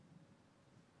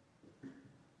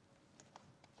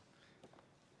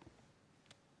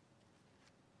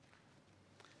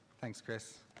Thanks,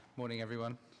 Chris. Morning,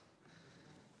 everyone.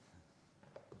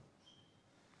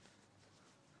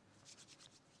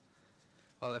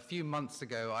 Well, a few months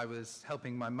ago, I was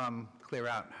helping my mum clear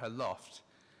out her loft,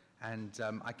 and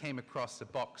I came across a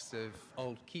box of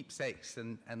old keepsakes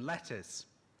and letters.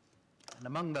 And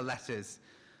among the letters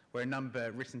were a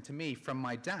number written to me from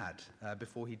my dad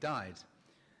before he died.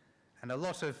 And a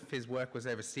lot of his work was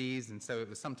overseas, and so it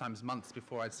was sometimes months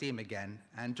before I'd see him again.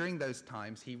 And during those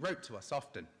times, he wrote to us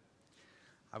often.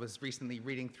 I was recently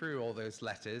reading through all those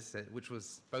letters, which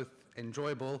was both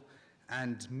enjoyable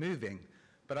and moving.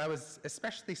 But I was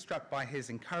especially struck by his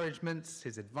encouragements,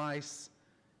 his advice,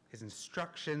 his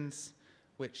instructions,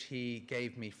 which he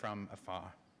gave me from afar.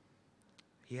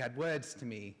 He had words to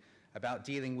me about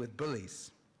dealing with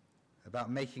bullies,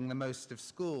 about making the most of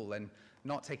school and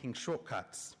not taking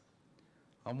shortcuts.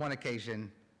 On one occasion,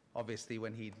 obviously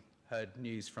when he'd heard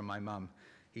news from my mum,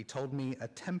 he told me a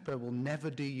temper will never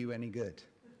do you any good.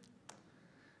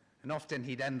 And often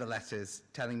he'd end the letters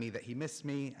telling me that he missed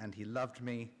me and he loved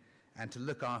me and to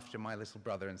look after my little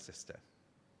brother and sister.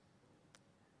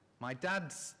 My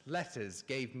dad's letters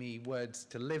gave me words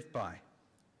to live by,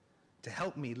 to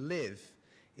help me live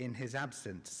in his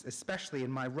absence, especially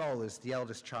in my role as the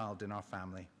eldest child in our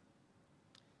family.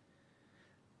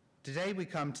 Today we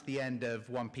come to the end of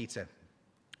 1 Peter,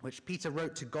 which Peter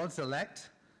wrote to God's elect,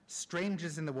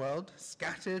 strangers in the world,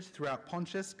 scattered throughout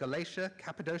Pontus, Galatia,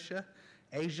 Cappadocia,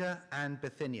 Asia, and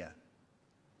Bithynia,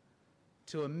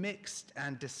 to a mixed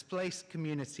and displaced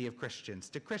community of Christians,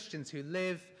 to Christians who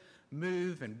live,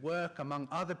 move, and work among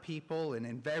other people and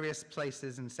in various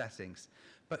places and settings,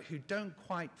 but who don't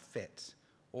quite fit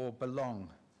or belong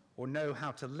or know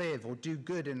how to live or do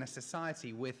good in a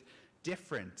society with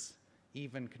different,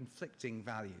 even conflicting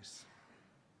values.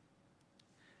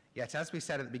 Yet, as we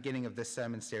said at the beginning of this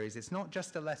sermon series, it's not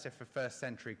just a letter for first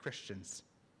century Christians.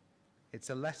 It's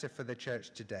a letter for the church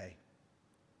today.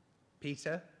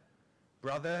 Peter,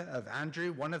 brother of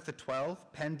Andrew, one of the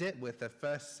 12, penned it with a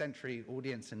first century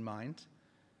audience in mind.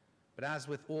 But as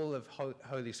with all of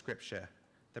Holy Scripture,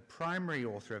 the primary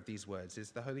author of these words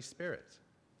is the Holy Spirit,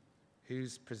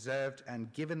 who's preserved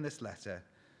and given this letter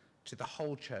to the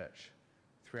whole church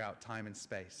throughout time and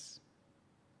space.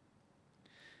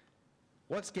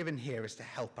 What's given here is to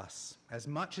help us, as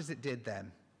much as it did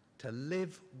them, to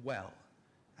live well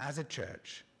as a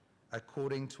church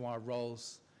according to our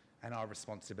roles and our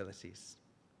responsibilities.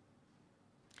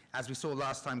 As we saw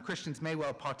last time, Christians may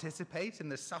well participate in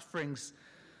the sufferings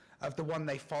of the one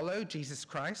they follow, Jesus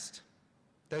Christ.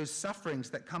 Those sufferings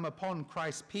that come upon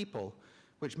Christ's people,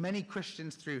 which many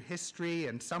Christians through history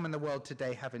and some in the world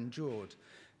today have endured,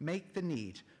 make the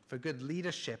need for good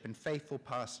leadership and faithful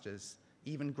pastors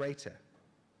even greater.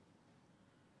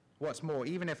 What's more,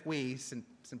 even if we, St.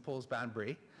 Paul's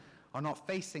Banbury, are not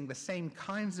facing the same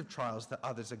kinds of trials that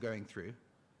others are going through,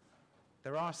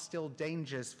 there are still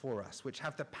dangers for us which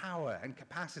have the power and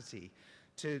capacity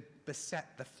to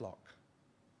beset the flock.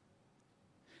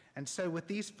 And so with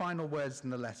these final words in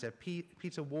the letter,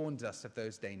 Peter warns us of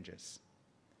those dangers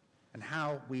and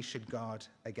how we should guard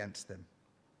against them.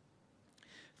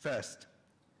 First,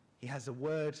 he has a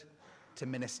word to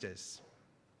ministers.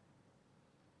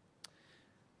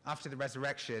 After the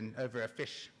resurrection, over a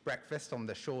fish breakfast on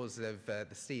the shores of the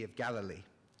Sea of Galilee, do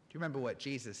you remember what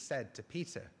Jesus said to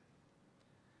Peter?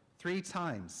 3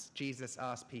 times Jesus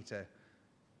asked Peter,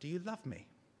 "Do you love me?"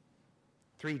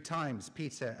 3 times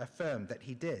Peter affirmed that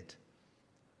he did.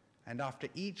 And after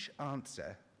each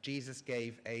answer, Jesus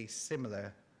gave a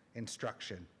similar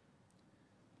instruction.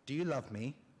 "Do you love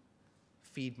me?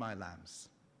 Feed my lambs.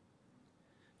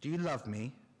 Do you love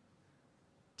me?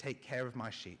 Take care of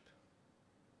my sheep.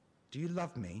 Do you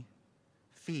love me?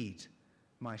 Feed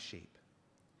my sheep."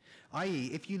 i.e.,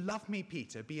 if you love me,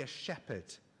 Peter, be a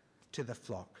shepherd to the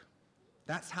flock.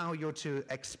 That's how you're to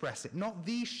express it. Not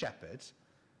the shepherd.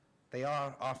 They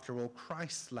are, after all,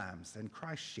 Christ's lambs and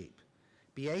Christ's sheep.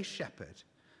 Be a shepherd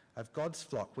of God's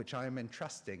flock, which I am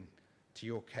entrusting to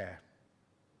your care.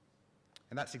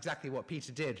 And that's exactly what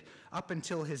Peter did. Up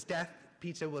until his death,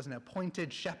 Peter was an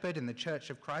appointed shepherd in the Church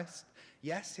of Christ.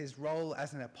 Yes, his role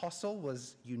as an apostle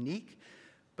was unique,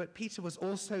 but Peter was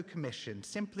also commissioned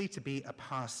simply to be a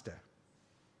pastor.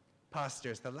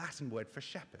 Pastor is the Latin word for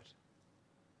shepherd.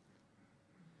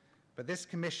 But this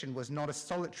commission was not a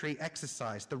solitary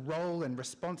exercise. The role and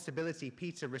responsibility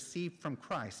Peter received from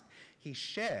Christ, he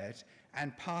shared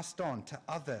and passed on to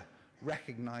other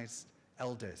recognized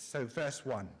elders. So verse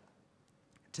 1,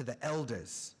 to the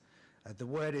elders. The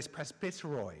word is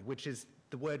presbyteroi, which is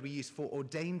the word we use for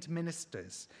ordained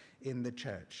ministers in the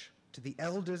church. To the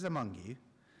elders among you,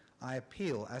 I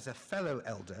appeal as a fellow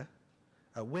elder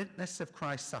a witness of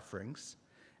Christ's sufferings,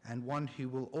 and one who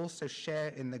will also share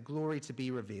in the glory to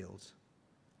be revealed.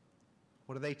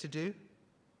 What are they to do?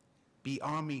 Be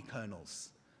army colonels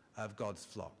of God's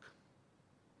flock.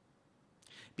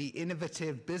 Be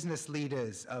innovative business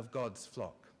leaders of God's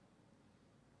flock.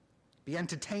 Be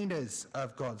entertainers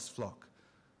of God's flock.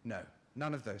 No,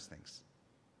 none of those things.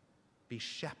 Be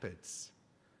shepherds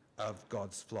of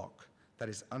God's flock that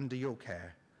is under your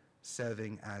care,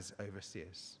 serving as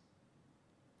overseers.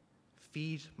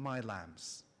 Feed my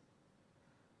lambs.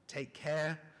 Take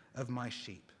care of my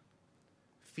sheep.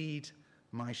 Feed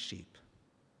my sheep.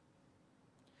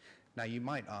 Now you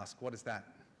might ask, what does that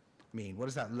mean? What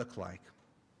does that look like?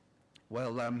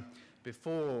 Well,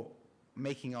 before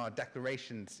making our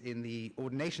declarations in the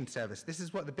ordination service, this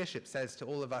is what the bishop says to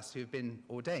all of us who've been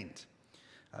ordained.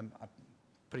 I'm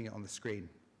putting it on the screen.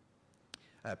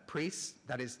 Priests,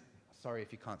 that is, sorry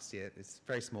if you can't see it, it's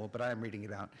very small, but I am reading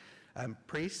it out.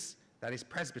 Priests, that is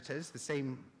presbyters, the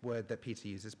same word that Peter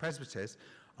uses, presbyters,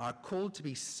 are called to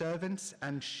be servants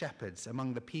and shepherds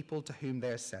among the people to whom they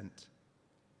are sent.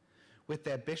 With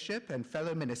their bishop and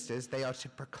fellow ministers, they are to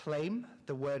proclaim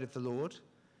the word of the Lord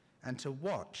and to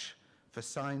watch for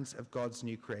signs of God's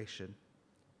new creation.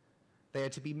 They are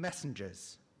to be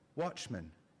messengers,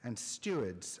 watchmen, and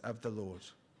stewards of the Lord.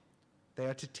 They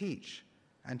are to teach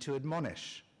and to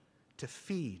admonish, to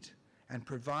feed and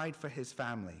provide for his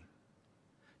family,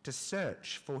 to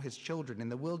search for his children in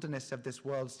the wilderness of this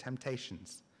world's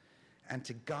temptations, and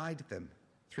to guide them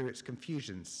through its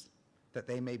confusions, that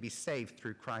they may be saved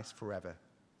through Christ forever.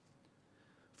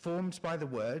 Formed by the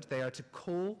word, they are to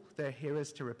call their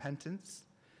hearers to repentance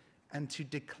and to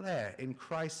declare in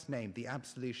Christ's name the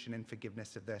absolution and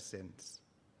forgiveness of their sins.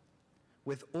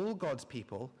 With all God's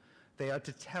people, they are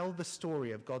to tell the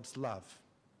story of God's love.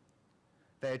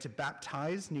 They are to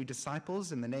baptize new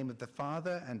disciples in the name of the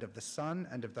Father and of the Son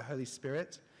and of the Holy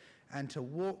Spirit, and to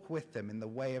walk with them in the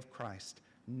way of Christ,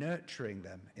 nurturing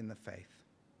them in the faith.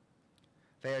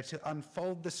 They are to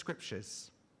unfold the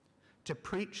scriptures, to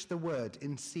preach the word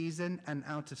in season and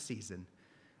out of season,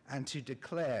 and to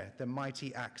declare the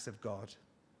mighty acts of God.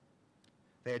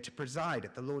 They are to preside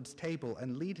at the Lord's table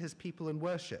and lead his people in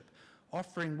worship,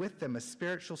 offering with them a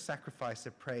spiritual sacrifice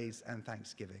of praise and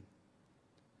thanksgiving.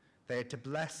 They are to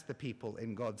bless the people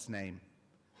in God's name.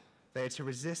 They are to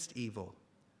resist evil,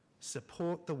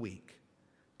 support the weak,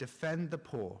 defend the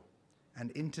poor,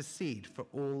 and intercede for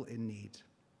all in need.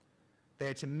 They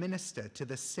are to minister to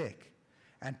the sick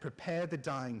and prepare the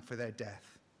dying for their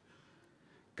death.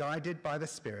 Guided by the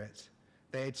Spirit,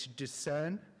 they are to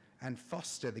discern and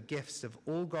foster the gifts of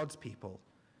all God's people,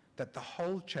 that the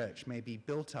whole church may be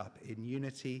built up in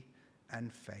unity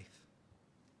and faith.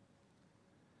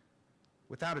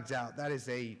 Without a doubt, that is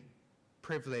a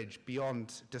privilege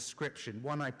beyond description,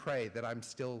 one I pray that I'm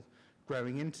still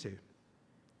growing into.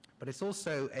 But it's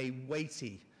also a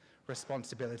weighty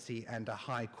responsibility and a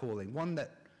high calling, one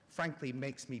that frankly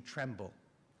makes me tremble,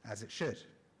 as it should.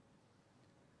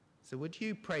 So would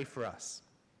you pray for us?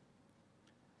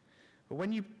 But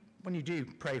when you do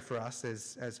pray for us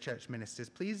as church ministers,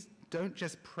 please don't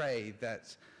just pray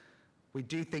that we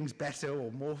do things better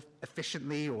or more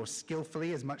efficiently or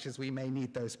skillfully, as much as we may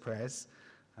need those prayers.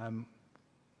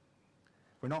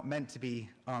 We're not meant to be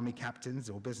army captains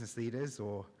or business leaders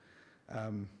or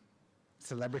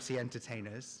celebrity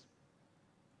entertainers.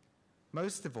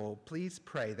 Most of all, please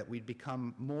pray that we'd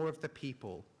become more of the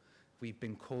people we've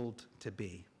been called to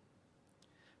be.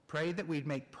 Pray that we'd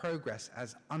make progress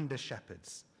as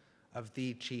under-shepherds of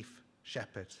the chief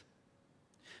shepherd.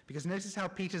 Because notice how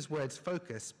Peter's words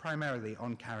focus primarily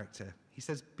on character. He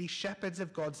says, be shepherds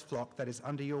of God's flock that is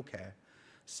under your care,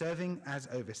 serving as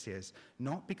overseers,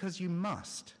 not because you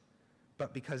must,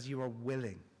 but because you are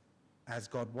willing, as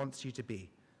God wants you to be.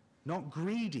 Not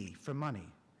greedy for money,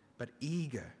 but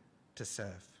eager to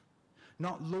serve.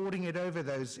 Not lording it over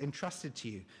those entrusted to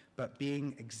you, but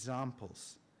being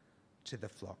examples to the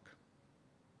flock.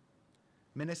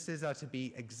 Ministers are to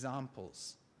be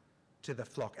examples to the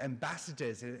flock,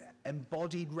 ambassadors,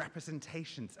 embodied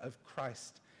representations of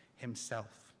Christ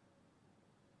himself.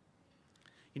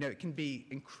 You know, it can be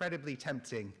incredibly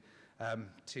tempting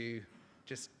to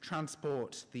just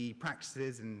transport the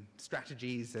practices and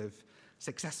strategies of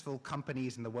successful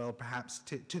companies in the world, perhaps,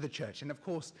 to the church. And of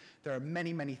course, there are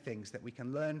many, many things that we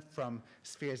can learn from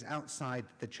spheres outside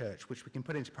the church, which we can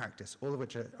put into practice, all of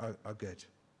which are good.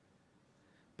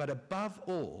 But above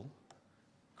all,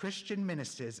 Christian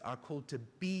ministers are called to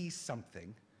be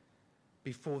something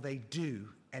before they do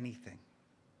anything.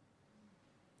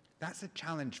 That's a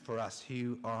challenge for us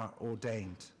who are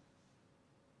ordained.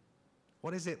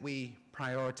 What is it we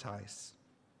prioritize?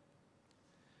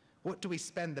 What do we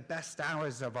spend the best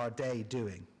hours of our day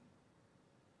doing?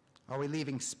 Are we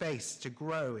leaving space to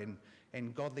grow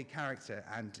in godly character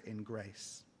and in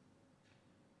grace?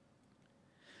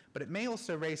 But it may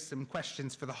also raise some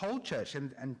questions for the whole church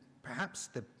and perhaps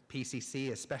the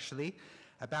PCC especially,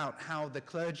 about how the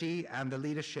clergy and the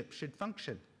leadership should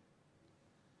function.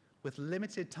 With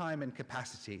limited time and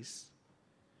capacities,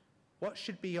 what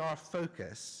should be our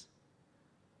focus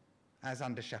as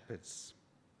under-shepherds?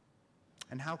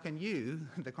 And how can you,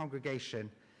 the congregation,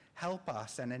 help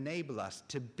us and enable us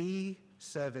to be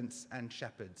servants and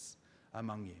shepherds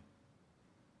among you?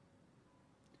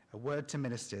 A word to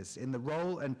ministers. In the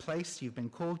role and place you've been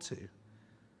called to,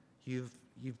 you've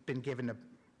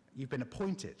been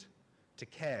appointed to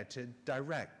care, to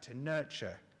direct, to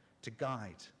nurture, to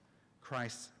guide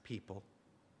Christ's people.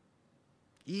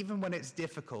 Even when it's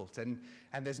difficult and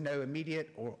there's no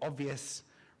immediate or obvious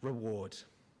reward.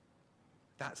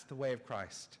 That's the way of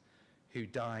Christ, who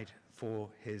died for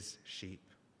his sheep.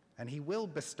 And he will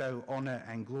bestow honor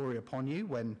and glory upon you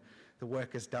when the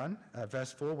work is done.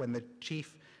 Verse 4, when the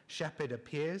chief shepherd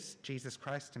appears, Jesus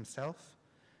Christ himself,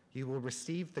 you will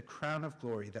receive the crown of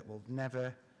glory that will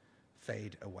never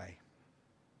fade away.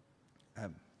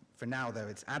 For now, though,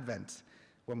 it's Advent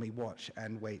when we watch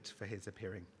and wait for his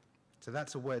appearing. So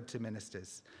that's a word to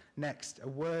ministers. Next, a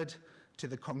word to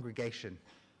the congregation.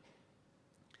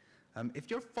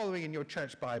 If you're following in your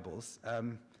church Bibles,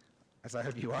 as I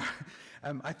hope you are,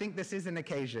 I think this is an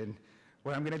occasion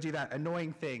where I'm going to do that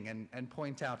annoying thing and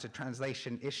point out a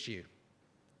translation issue.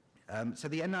 So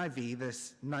the NIV,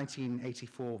 this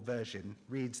 1984 version,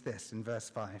 reads this in verse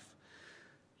 5.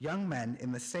 Young men,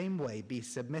 in the same way, be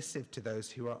submissive to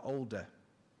those who are older.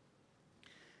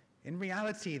 In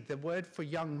reality, the word for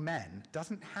young men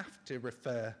doesn't have to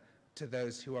refer to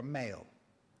those who are male.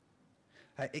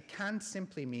 It can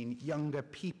simply mean younger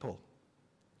people.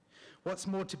 What's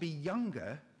more, to be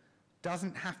younger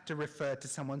doesn't have to refer to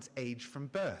someone's age from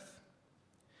birth.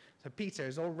 So Peter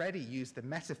has already used the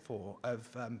metaphor of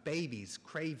babies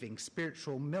craving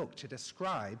spiritual milk to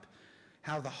describe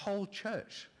how the whole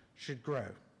church should grow.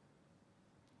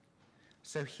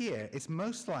 So here, it's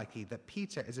most likely that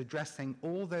Peter is addressing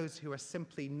all those who are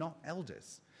simply not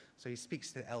elders. So he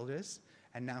speaks to elders,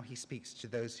 and now he speaks to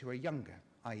those who are younger,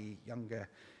 i.e. younger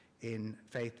in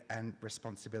faith and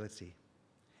responsibility.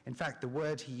 In fact, the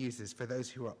word he uses for those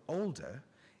who are older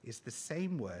is the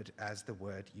same word as the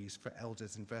word used for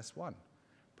elders in verse 1,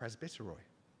 presbyteroi.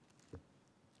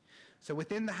 So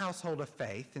within the household of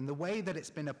faith, in the way that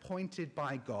it's been appointed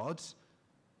by God,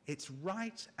 it's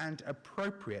right and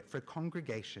appropriate for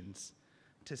congregations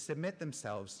to submit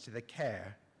themselves to the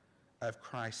care of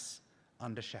Christ's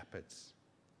under-shepherds.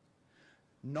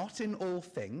 Not in all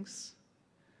things,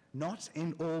 not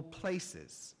in all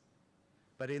places,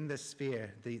 but in the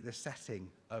sphere, the setting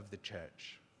of the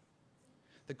church.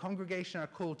 The congregation are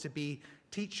called to be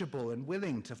teachable and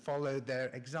willing to follow their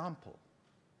example.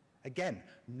 Again,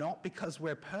 not because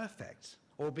we're perfect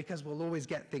or because we'll always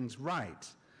get things right,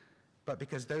 but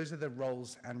because those are the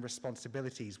roles and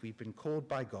responsibilities we've been called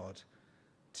by God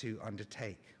to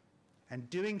undertake. And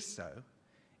doing so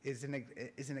is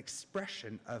an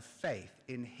expression of faith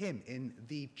in him, in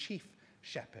the chief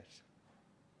shepherd.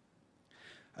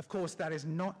 Of course, that is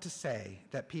not to say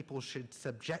that people should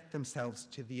subject themselves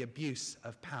to the abuse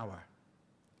of power.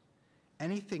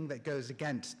 Anything that goes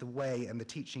against the way and the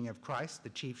teaching of Christ, the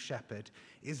chief shepherd,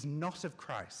 is not of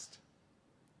Christ.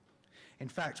 In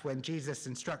fact, when Jesus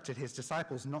instructed his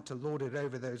disciples not to lord it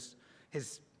over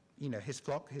his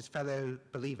flock, his fellow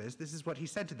believers, this is what he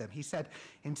said to them. He said,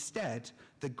 instead,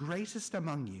 the greatest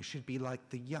among you should be like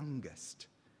the youngest.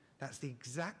 That's the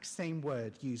exact same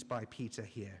word used by Peter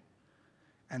here.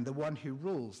 And the one who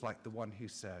rules like the one who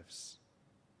serves.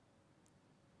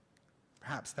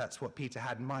 Perhaps that's what Peter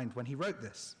had in mind when he wrote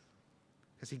this,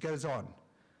 because he goes on,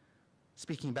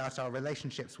 speaking about our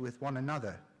relationships with one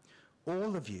another.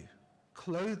 All of you,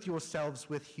 clothe yourselves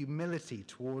with humility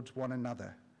towards one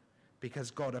another, because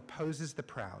God opposes the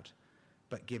proud,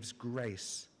 but gives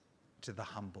grace to the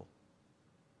humble.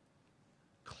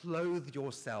 Clothe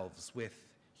yourselves with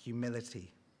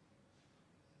humility.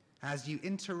 As you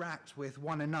interact with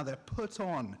one another, put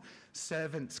on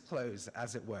servant's clothes,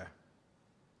 as it were.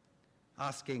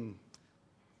 Asking,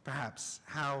 perhaps,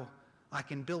 how I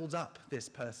can build up this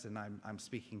person I'm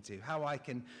speaking to, how I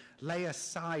can lay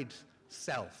aside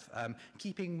self,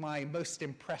 keeping my most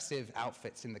impressive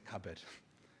outfits in the cupboard,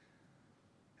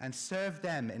 and serve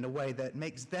them in a way that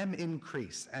makes them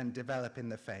increase and develop in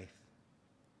the faith.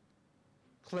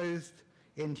 Clothed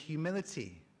in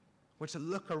humility, we're to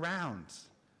look around.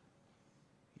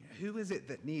 Who is it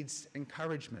that needs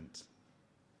encouragement?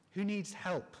 Who needs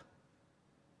help?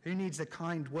 Who needs a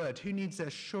kind word? Who needs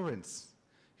assurance?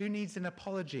 Who needs an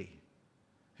apology?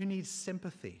 Who needs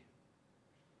sympathy?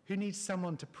 Who needs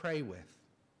someone to pray with?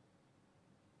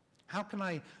 How can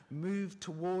I move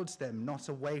towards them, not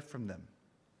away from them?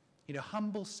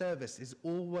 Humble service is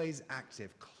always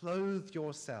active. Clothe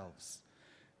yourselves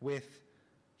with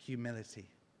humility.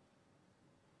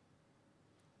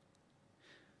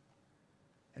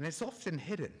 And it's often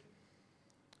hidden.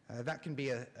 That can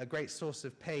be a great source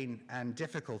of pain and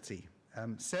difficulty.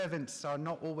 Servants are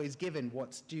not always given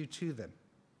what's due to them.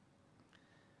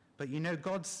 But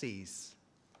God sees,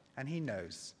 and he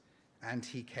knows, and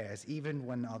he cares, even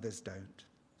when others don't.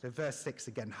 So verse 6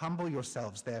 again, humble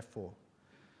yourselves, therefore,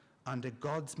 under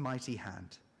God's mighty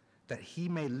hand, that he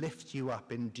may lift you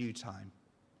up in due time.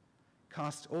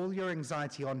 Cast all your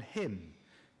anxiety on him,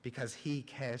 because he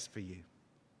cares for you.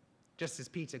 Just as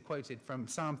Peter quoted from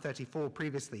Psalm 34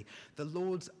 previously, the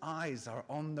Lord's eyes are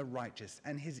on the righteous,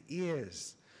 and his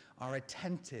ears are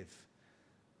attentive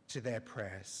to their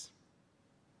prayers.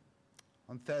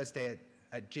 On Thursday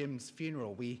at Jim's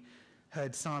funeral, we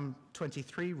heard Psalm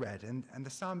 23 read, and the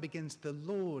psalm begins, "The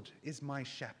Lord is my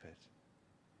shepherd."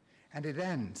 And it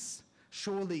ends,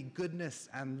 "Surely goodness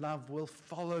and love will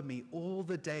follow me all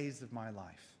the days of my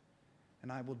life,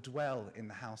 and I will dwell in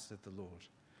the house of the Lord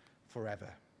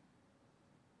forever."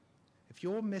 If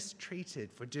you're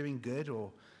mistreated for doing good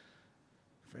or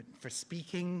for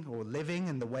speaking or living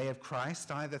in the way of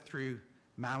Christ, either through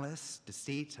malice,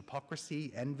 deceit,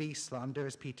 hypocrisy, envy, slander,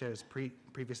 as Peter has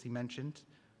previously mentioned,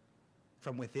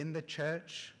 from within the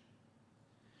church,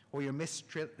 or you're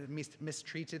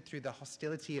mistreated through the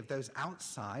hostility of those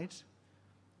outside,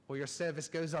 or your service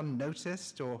goes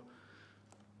unnoticed or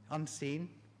unseen,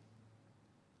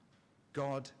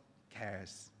 God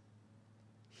cares.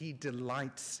 He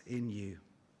delights in you.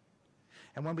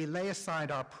 And when we lay aside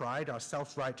our pride, our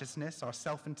self-righteousness, our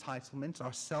self-entitlement,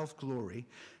 our self-glory,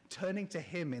 turning to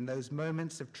him in those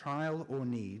moments of trial or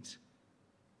need,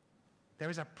 there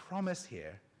is a promise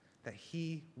here that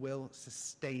he will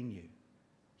sustain you.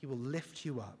 He will lift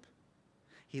you up.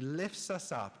 He lifts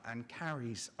us up and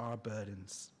carries our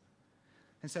burdens.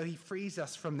 And so he frees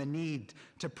us from the need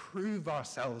to prove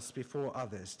ourselves before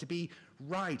others, to be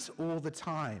right all the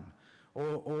time,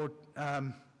 or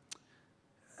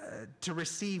to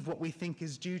receive what we think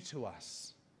is due to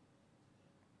us.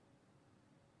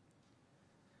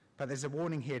 But there's a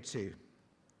warning here too,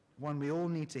 one we all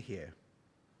need to hear.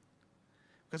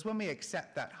 Because when we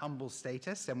accept that humble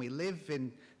status and we live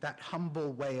in that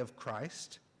humble way of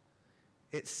Christ,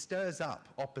 it stirs up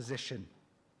opposition.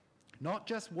 Not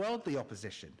just worldly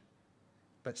opposition,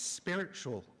 but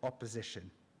spiritual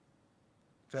opposition.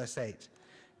 Verse 8,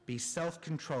 "Be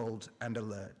self-controlled and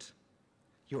alert.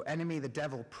 Your enemy, the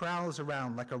devil, prowls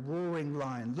around like a roaring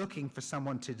lion looking for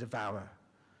someone to devour.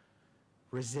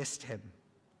 Resist him,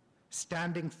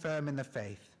 standing firm in the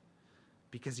faith,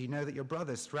 because you know that your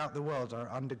brothers throughout the world are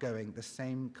undergoing the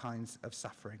same kinds of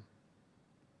suffering."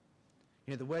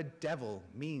 The word devil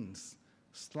means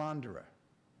slanderer.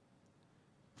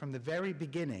 From the very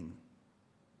beginning,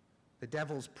 the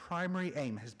devil's primary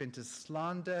aim has been to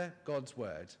slander God's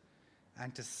word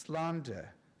and to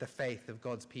slander the faith of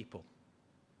God's people.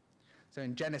 So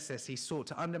in Genesis, he sought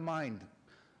to undermine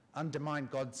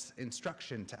God's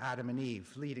instruction to Adam and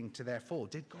Eve, leading to their fall.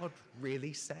 Did God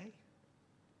really say?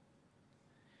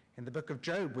 In the book of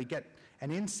Job, we get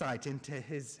an insight into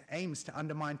his aims to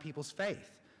undermine people's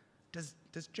faith. Does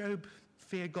Job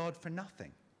fear God for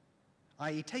nothing?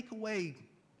 I.e., take away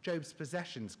Job's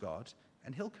possessions, God,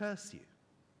 and he'll curse you.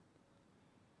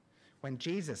 When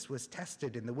Jesus was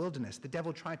tested in the wilderness, the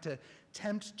devil tried to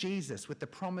tempt Jesus with the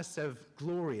promise of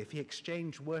glory if he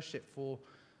exchanged worship for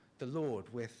the Lord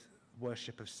with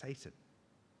worship of Satan.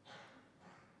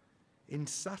 In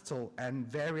subtle and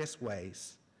various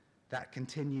ways, that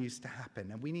continues to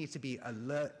happen, and we need to be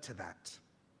alert to that.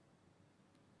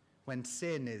 When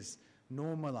sin is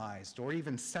normalized or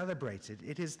even celebrated,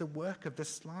 it is the work of the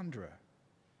slanderer.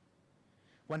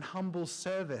 When humble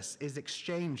service is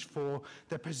exchanged for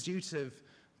the pursuit of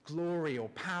glory or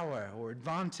power or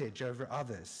advantage over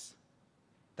others,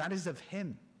 that is of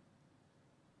him.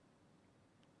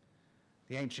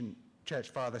 The ancient church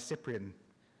father Cyprian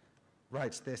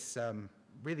writes this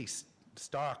really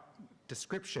stark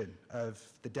description of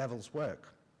the devil's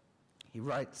work. He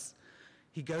writes,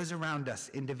 "He goes around us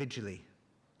individually,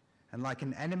 and like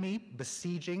an enemy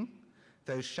besieging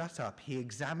those shut up, he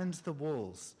examines the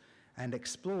walls and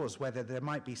explores whether there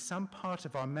might be some part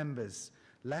of our members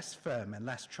less firm and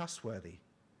less trustworthy,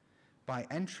 by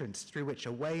entrance through which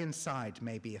a way inside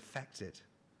may be effected.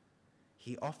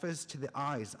 He offers to the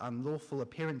eyes unlawful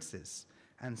appearances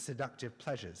and seductive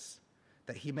pleasures,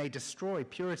 that he may destroy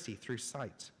purity through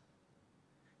sight.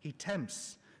 He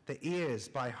tempts the ears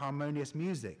by harmonious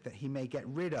music, that he may get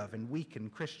rid of and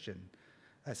weaken Christian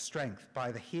strength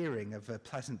by the hearing of a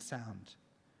pleasant sound.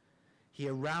 He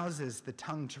arouses the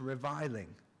tongue to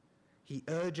reviling. He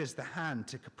urges the hand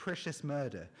to capricious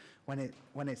murder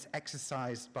when it's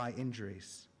exercised by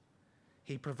injuries.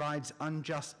 He provides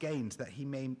unjust gains that he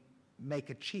may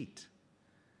make a cheat.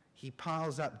 He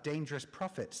piles up dangerous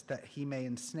profits that he may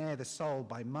ensnare the soul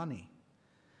by money.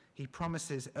 He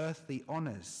promises earthly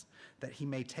honors that he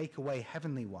may take away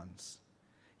heavenly ones.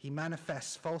 He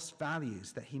manifests false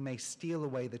values that he may steal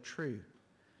away the true.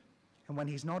 And when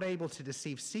he's not able to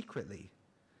deceive secretly,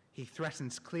 he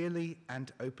threatens clearly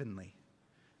and openly,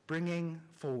 bringing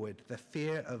forward the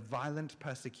fear of violent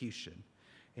persecution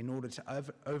in order to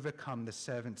overcome the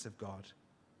servants of God.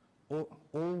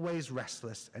 Always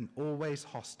restless and always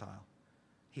hostile,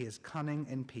 he is cunning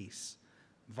in peace,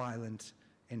 violent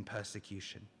in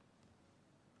persecution.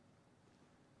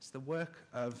 It's the work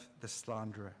of the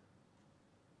slanderer.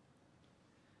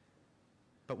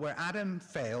 But where Adam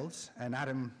failed and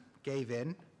Adam gave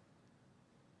in,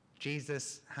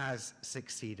 Jesus has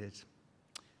succeeded.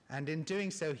 And in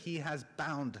doing so, he has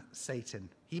bound Satan.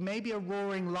 He may be a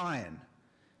roaring lion,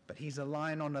 but he's a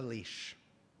lion on a leash.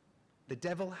 The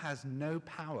devil has no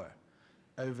power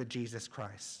over Jesus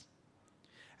Christ.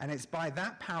 And it's by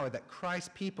that power that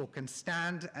Christ's people can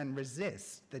stand and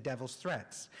resist the devil's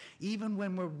threats. Even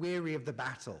when we're weary of the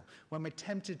battle, when we're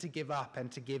tempted to give up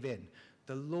and to give in,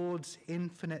 the Lord's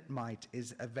infinite might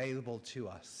is available to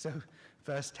us. So,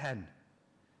 verse 10,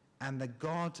 and the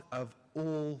God of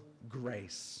all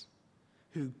grace,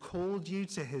 who called you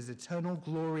to his eternal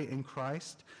glory in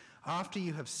Christ, after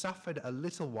you have suffered a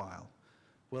little while,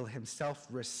 will himself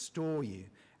restore you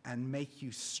and make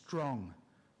you strong,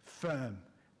 firm,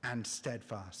 and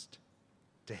steadfast.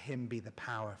 To him be the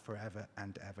power forever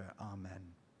and ever. Amen.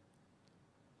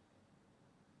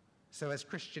 So as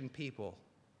Christian people,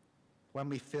 when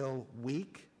we feel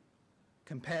weak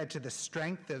compared to the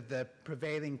strength of the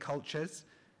prevailing cultures,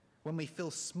 when we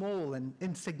feel small and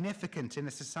insignificant in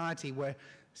a society where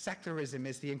secularism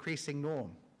is the increasing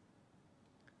norm,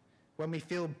 when we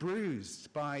feel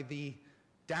bruised by the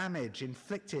damage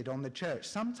inflicted on the church,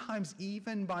 sometimes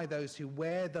even by those who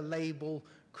wear the label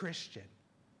Christian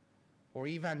or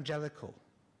evangelical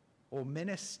or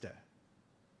minister,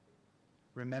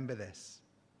 remember this: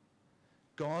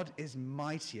 God is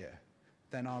mightier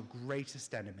than our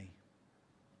greatest enemy,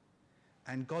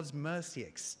 and God's mercy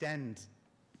extends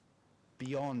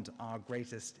beyond our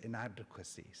greatest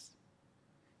inadequacies.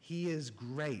 He is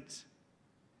great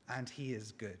and he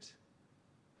is good.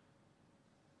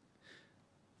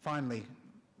 Finally,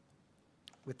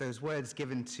 with those words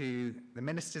given to the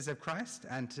ministers of Christ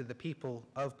and to the people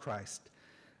of Christ,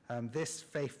 this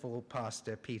faithful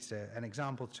pastor, Peter, an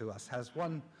example to us, has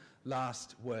one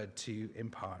last word to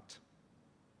impart.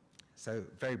 So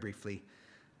very briefly,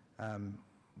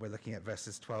 we're looking at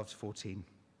verses 12 to 14.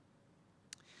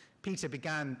 Peter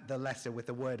began the letter with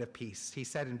a word of peace. He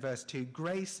said in verse 2,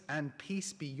 "Grace and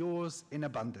peace be yours in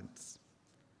abundance."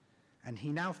 And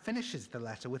he now finishes the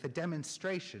letter with a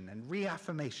demonstration and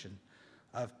reaffirmation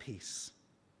of peace.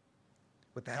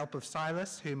 With the help of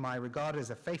Silas, whom I regard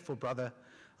as a faithful brother,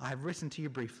 I have written to you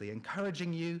briefly,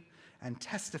 encouraging you and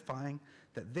testifying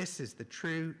that this is the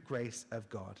true grace of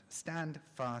God. Stand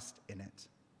fast in it.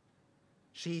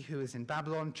 She who is in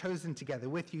Babylon, chosen together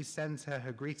with you, sends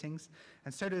her greetings,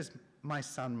 and so does my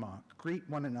son Mark. Greet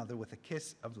one another with a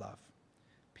kiss of love.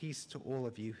 Peace to all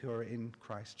of you who are in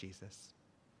Christ Jesus.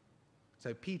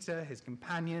 So Peter, his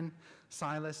companion,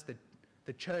 Silas,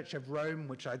 the church of Rome,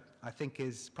 which I think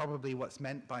is probably what's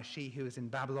meant by she who is in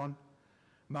Babylon,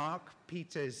 Mark,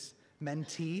 Peter's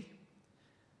mentee,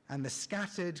 and the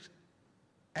scattered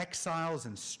exiles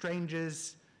and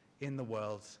strangers in the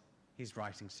world he's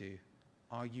writing to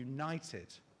are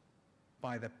united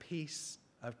by the peace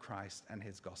of Christ and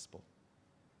his gospel.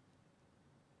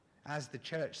 As the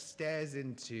church stares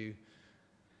into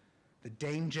the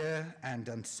danger and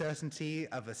uncertainty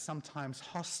of a sometimes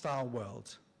hostile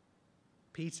world,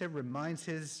 Peter reminds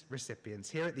his recipients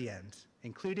here at the end,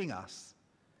 including us,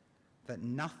 that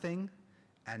nothing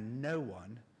and no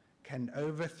one can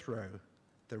overthrow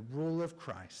the rule of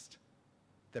Christ,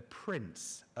 the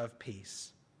Prince of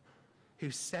Peace, who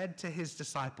said to his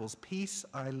disciples, "Peace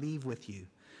I leave with you,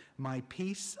 my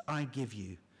peace I give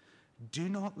you. Do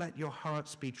not let your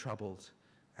hearts be troubled,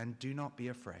 and do not be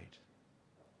afraid."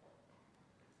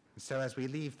 So as we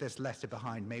leave this letter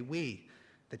behind, may we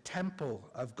the temple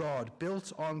of God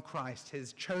built on Christ,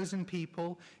 his chosen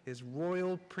people, his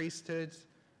royal priesthood,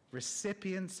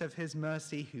 recipients of his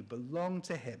mercy who belong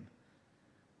to him,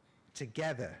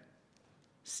 together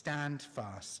stand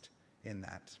fast in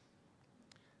that.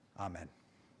 Amen.